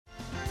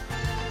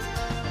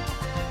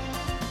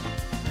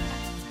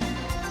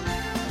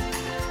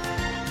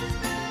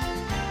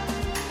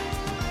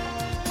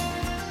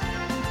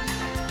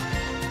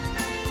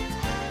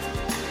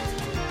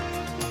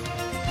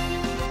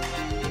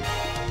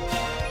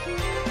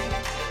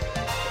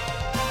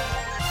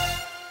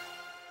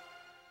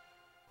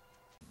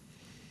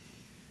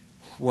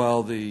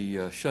While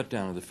the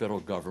shutdown of the federal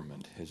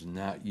government has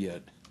not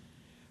yet,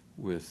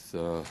 with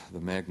the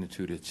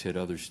magnitude it's hit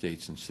other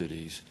states and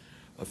cities,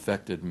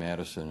 affected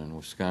Madison and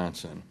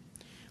Wisconsin,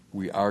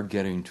 we are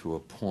getting to a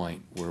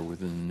point where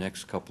within the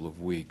next couple of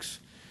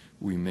weeks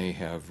we may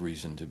have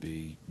reason to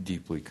be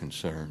deeply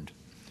concerned.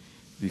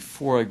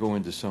 Before I go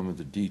into some of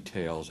the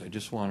details, I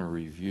just want to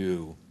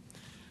review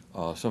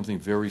something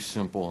very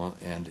simple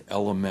and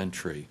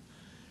elementary,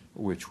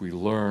 which we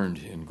learned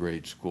in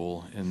grade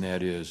school, and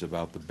that is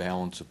about the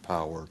balance of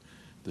power,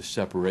 the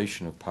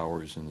separation of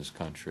powers in this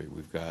country.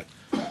 We've got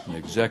an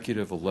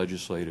executive, a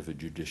legislative, a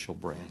judicial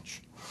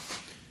branch.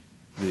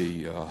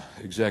 The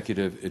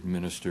executive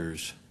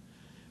administers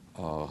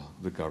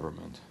the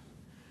government.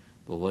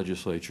 The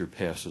legislature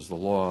passes the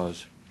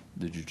laws.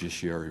 The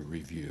judiciary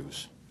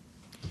reviews.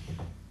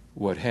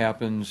 What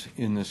happens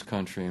in this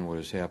country and what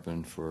has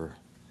happened for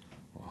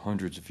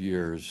hundreds of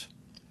years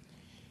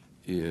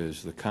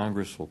is the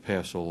Congress will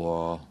pass a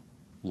law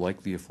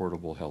like the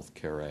Affordable Health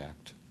Care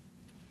Act.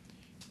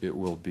 It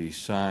will be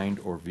signed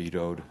or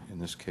vetoed, in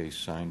this case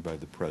signed by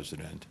the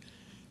President,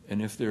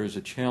 and if there is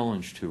a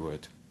challenge to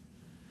it,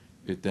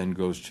 it then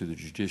goes to the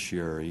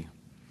judiciary,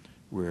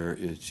 where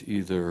it's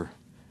either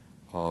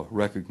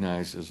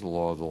recognized as the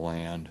law of the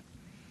land,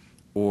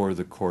 or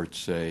the courts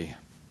say,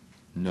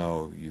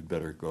 no, you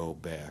better go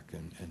back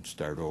and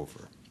start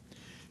over.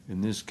 In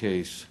this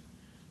case,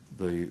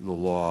 the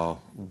law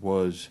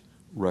was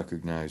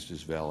recognized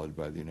as valid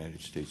by the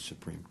United States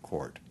Supreme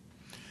Court.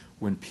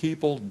 When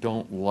people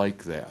don't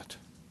like that,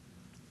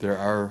 there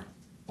are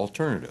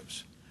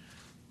alternatives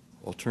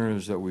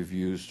that we've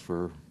used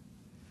for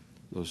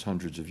those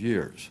hundreds of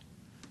years,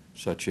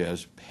 such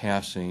as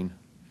passing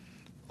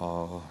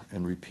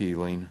and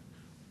repealing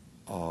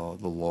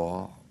the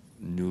law,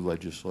 new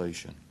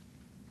legislation.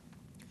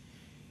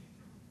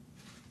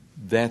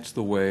 That's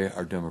the way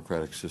our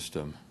democratic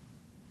system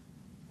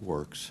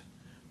works.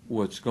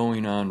 What's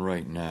going on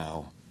right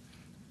now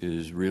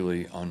is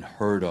really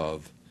unheard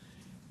of,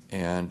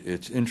 and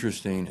it's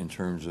interesting in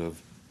terms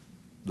of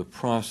the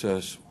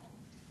process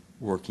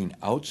working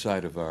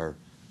outside of our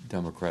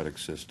democratic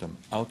system,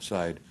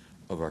 outside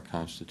of our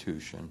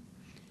Constitution,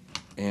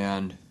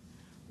 and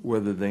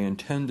whether they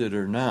intended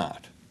or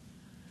not,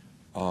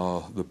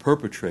 the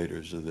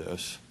perpetrators of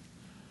this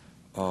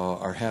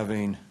are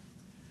having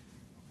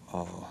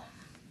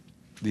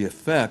the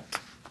effect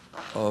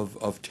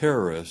of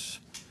terrorists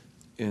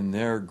in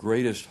their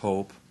greatest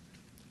hope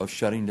of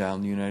shutting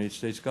down the United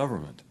States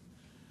government.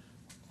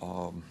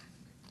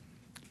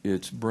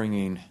 It's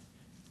bringing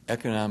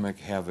economic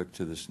havoc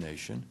to this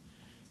nation.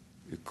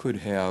 It could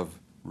have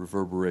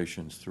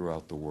reverberations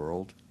throughout the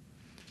world,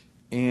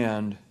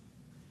 and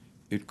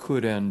it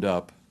could end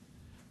up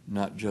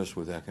not just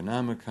with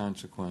economic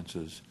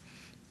consequences,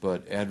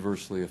 but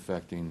adversely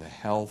affecting the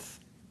health,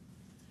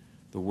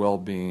 the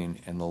well-being,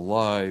 and the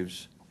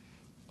lives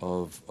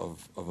of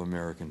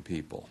American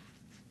people.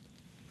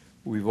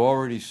 We've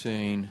already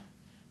seen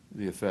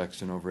the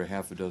effects in over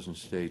half a dozen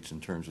states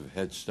in terms of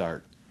Head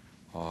Start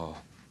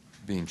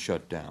being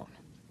shut down.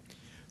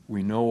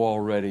 We know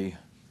already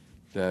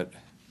that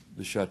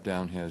the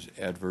shutdown has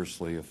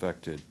adversely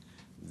affected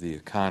the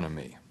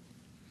economy.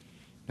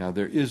 Now,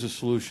 there is a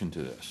solution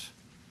to this.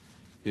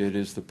 It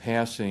is the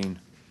passing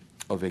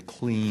of a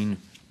clean,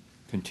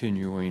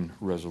 continuing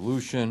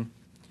resolution,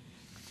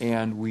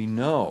 and we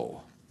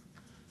know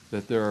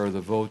that there are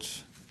the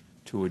votes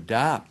to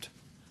adopt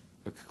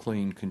a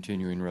clean,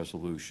 continuing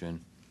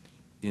resolution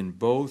in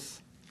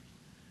both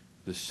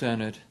the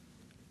Senate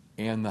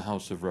and the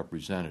House of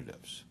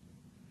Representatives.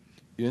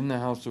 In the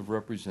House of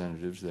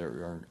Representatives, there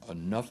are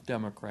enough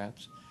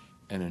Democrats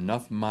and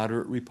enough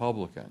moderate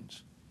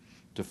Republicans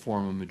to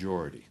form a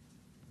majority.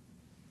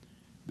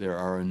 There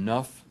are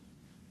enough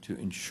to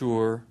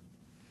ensure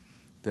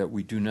that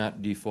we do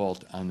not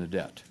default on the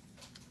debt.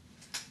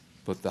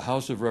 But the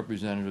House of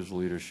Representatives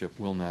leadership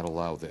will not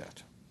allow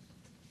that.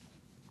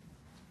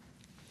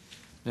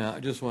 Now,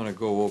 I just want to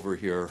go over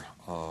here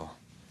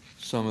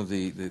some of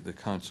the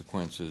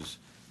consequences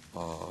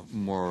that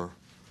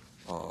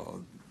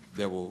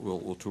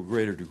will to a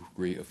greater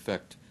degree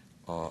affect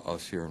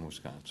us here in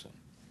Wisconsin.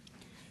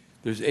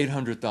 There's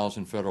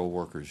 800,000 federal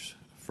workers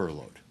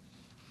furloughed.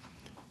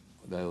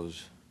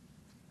 Those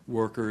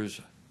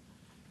workers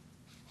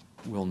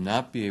will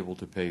not be able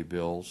to pay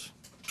bills.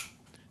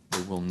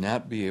 They will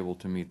not be able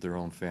to meet their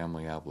own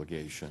family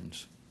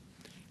obligations,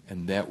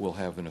 and that will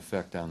have an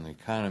effect on the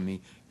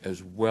economy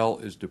as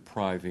well as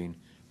depriving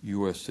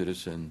U.S.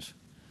 citizens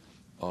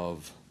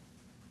of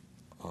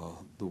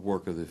the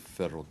work of the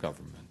federal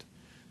government.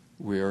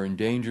 We are in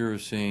danger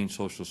of seeing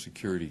Social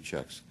Security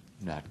checks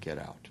not get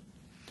out.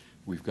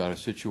 We've got a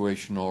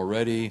situation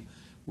already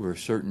where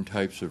certain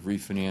types of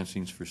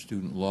refinancings for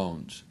student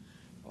loans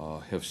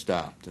have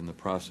stopped, and the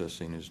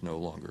processing is no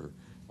longer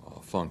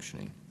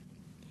functioning.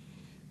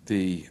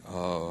 The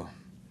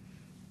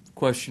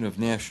question of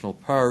national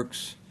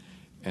parks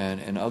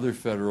and other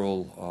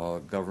federal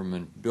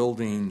government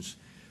buildings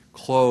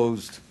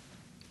closed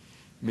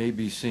may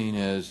be seen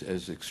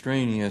as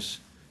extraneous,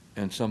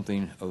 and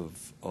something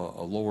of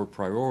a lower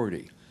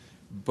priority.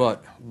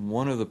 But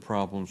one of the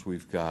problems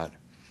we've got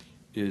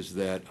is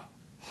that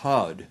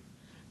HUD,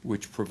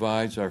 which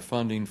provides our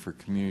funding for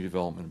community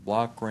development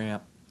block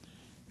grant,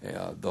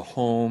 the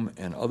home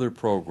and other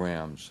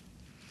programs,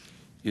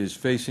 is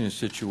facing a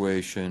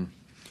situation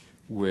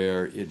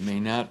where it may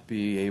not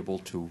be able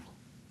to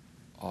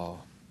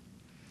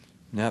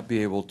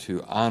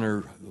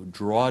honor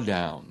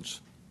drawdowns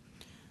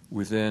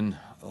within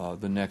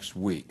the next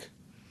week.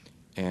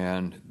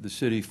 And the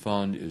city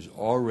fund is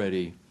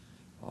already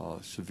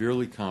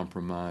severely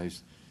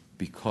compromised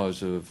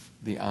because of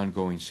the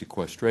ongoing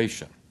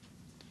sequestration.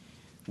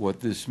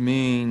 What this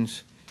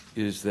means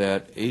is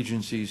that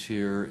agencies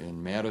here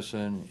in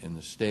Madison, in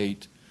the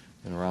state,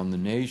 and around the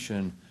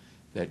nation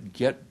that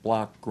get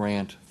block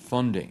grant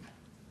funding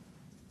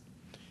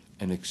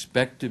and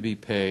expect to be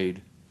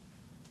paid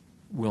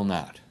will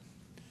not,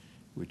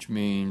 which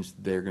means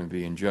they're going to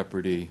be in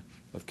jeopardy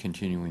of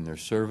continuing their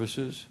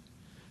services.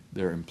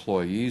 Their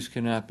employees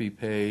cannot be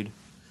paid.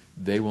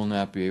 They will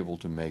not be able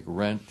to make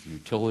rent,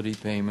 utility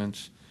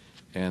payments,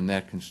 and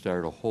that can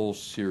start a whole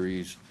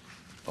series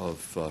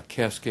of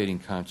cascading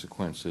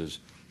consequences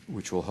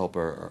which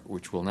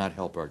will not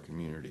help our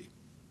community.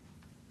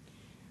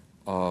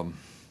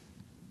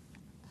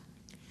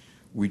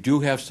 We do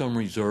have some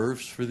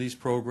reserves for these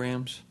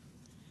programs,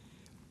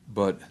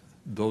 but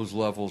those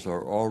levels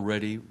are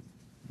already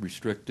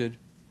restricted,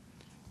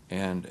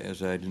 and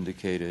as I'd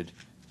indicated,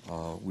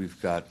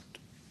 we've got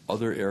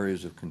other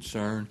areas of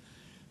concern.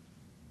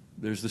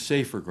 There's the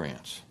SAFER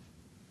grants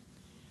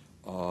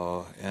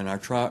and our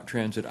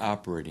transit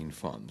operating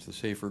funds. The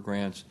SAFER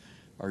grants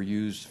are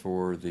used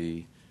for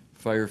the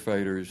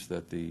firefighters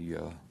that the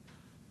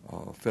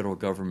federal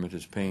government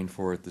is paying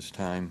for at this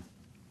time.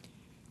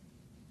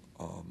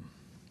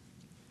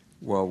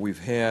 While we've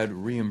had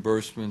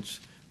reimbursements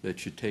that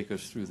should take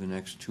us through the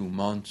next 2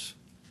 months,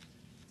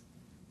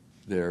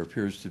 there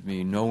appears to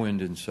be no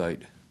end in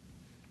sight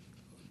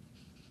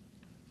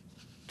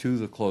to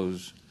the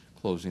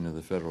closing of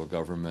the federal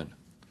government,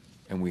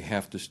 and we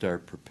have to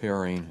start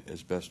preparing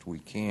as best we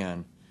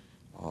can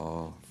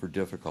for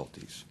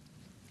difficulties.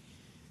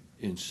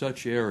 In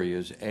such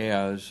areas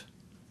as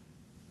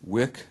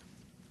WIC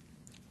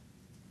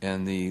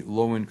and the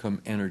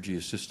low-income energy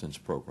assistance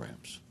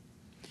programs.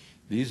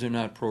 These are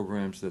not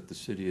programs that the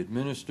city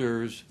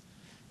administers,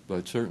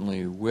 but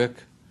certainly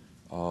WIC,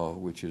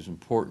 which is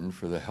important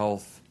for the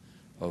health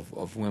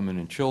of women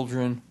and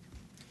children,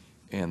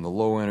 and the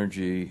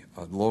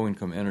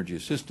low-income energy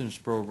assistance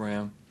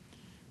program,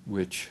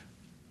 which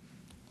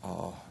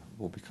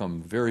will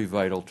become very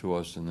vital to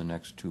us in the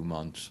next 2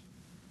 months,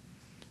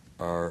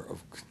 are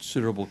of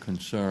considerable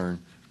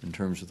concern in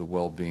terms of the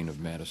well-being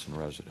of Madison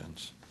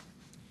residents.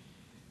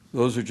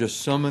 Those are just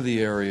some of the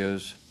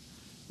areas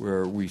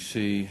where we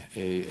see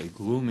a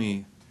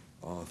gloomy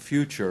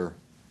future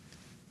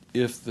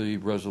if the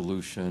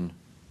resolution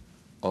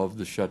of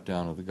the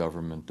shutdown of the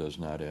government does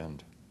not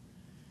end.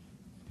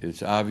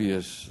 It's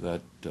obvious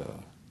that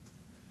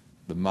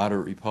the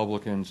moderate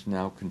Republicans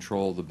now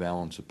control the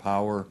balance of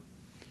power.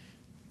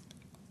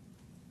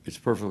 It's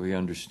perfectly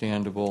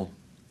understandable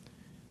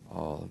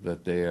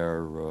that they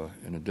are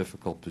in a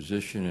difficult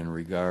position in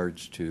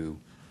regards to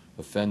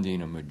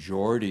offending a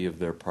majority of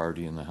their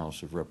party in the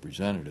House of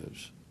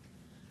Representatives.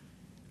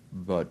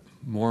 But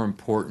more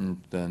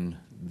important than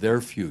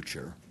their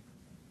future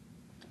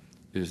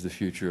is the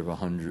future of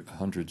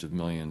hundreds of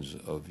millions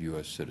of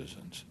U.S.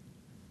 citizens.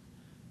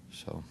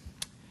 So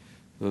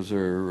that's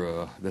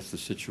the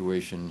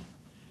situation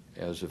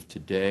as of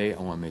today.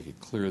 I want to make it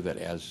clear that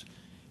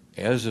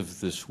as of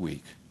this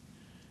week,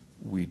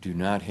 we do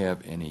not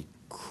have any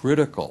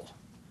critical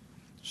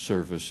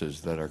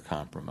services that are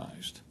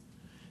compromised.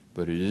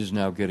 But it is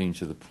now getting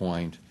to the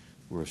point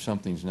where if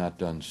something's not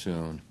done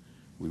soon,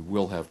 we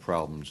will have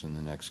problems in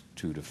the next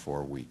 2 to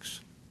 4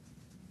 weeks.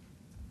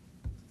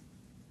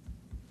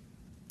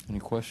 Any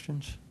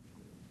questions?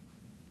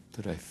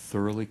 Did I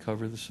thoroughly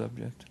cover the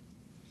subject?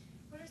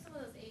 What are some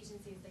of those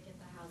agencies that get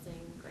the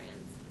housing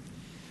grants?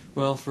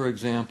 Well, for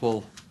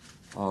example,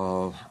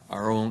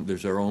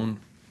 there's our own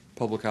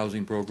public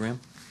housing program,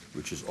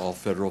 which is all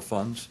federal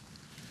funds.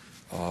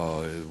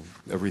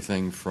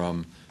 Everything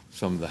from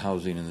some of the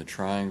housing in the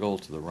Triangle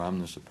to the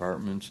Romness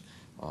Apartments,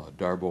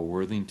 Darbo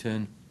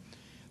Worthington.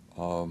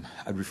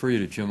 I'd refer you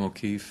to Jim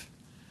O'Keefe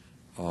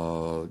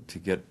to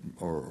get,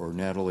 or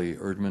Natalie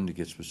Erdman to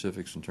get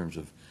specifics in terms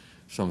of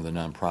some of the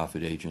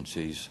nonprofit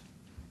agencies.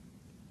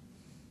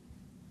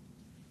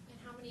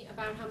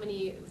 And how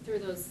many through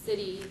those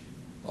city?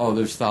 Oh,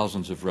 there's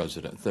thousands of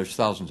residents. There's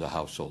thousands of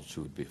households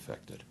who would be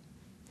affected.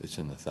 It's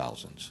in the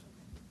thousands.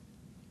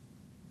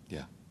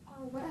 Yeah.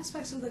 What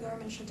aspects of the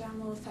government shutdown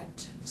will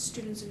affect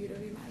students of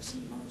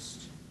UW-Madison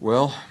most?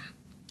 Well,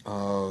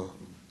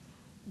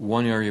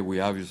 one area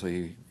where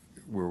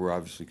we're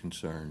obviously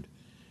concerned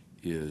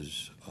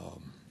is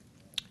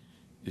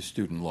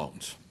student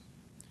loans.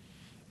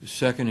 The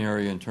second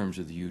area in terms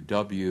of the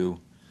UW,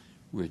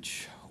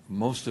 which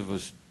most of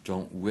us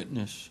don't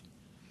witness,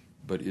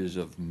 but is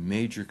of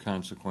major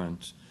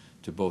consequence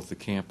to both the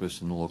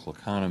campus and the local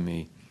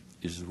economy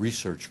is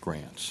research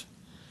grants.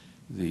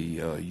 The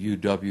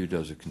UW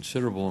does a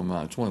considerable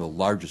amount. It's one of the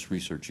largest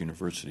research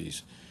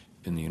universities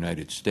in the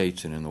United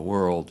States and in the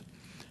world.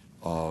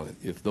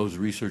 If those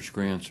research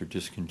grants are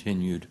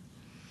discontinued,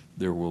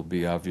 there will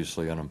be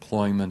obviously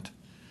unemployment.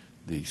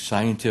 The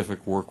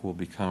scientific work will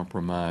be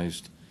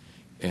compromised,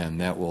 and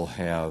that will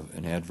have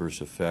an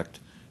adverse effect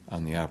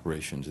on the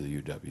operations of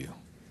the UW.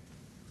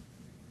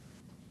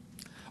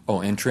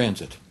 Oh, and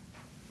transit.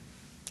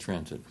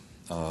 Transit.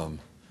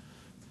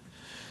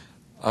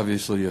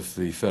 Obviously, if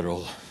the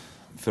federal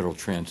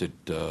transit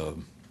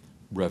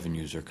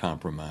revenues are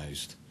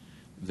compromised,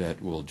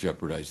 that will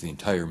jeopardize the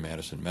entire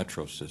Madison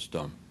metro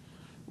system,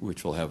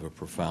 which will have a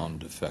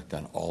profound effect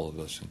on all of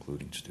us,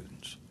 including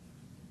students.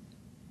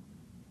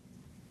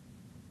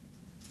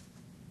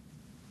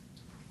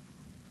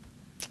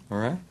 All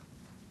right?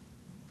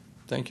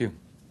 Thank you.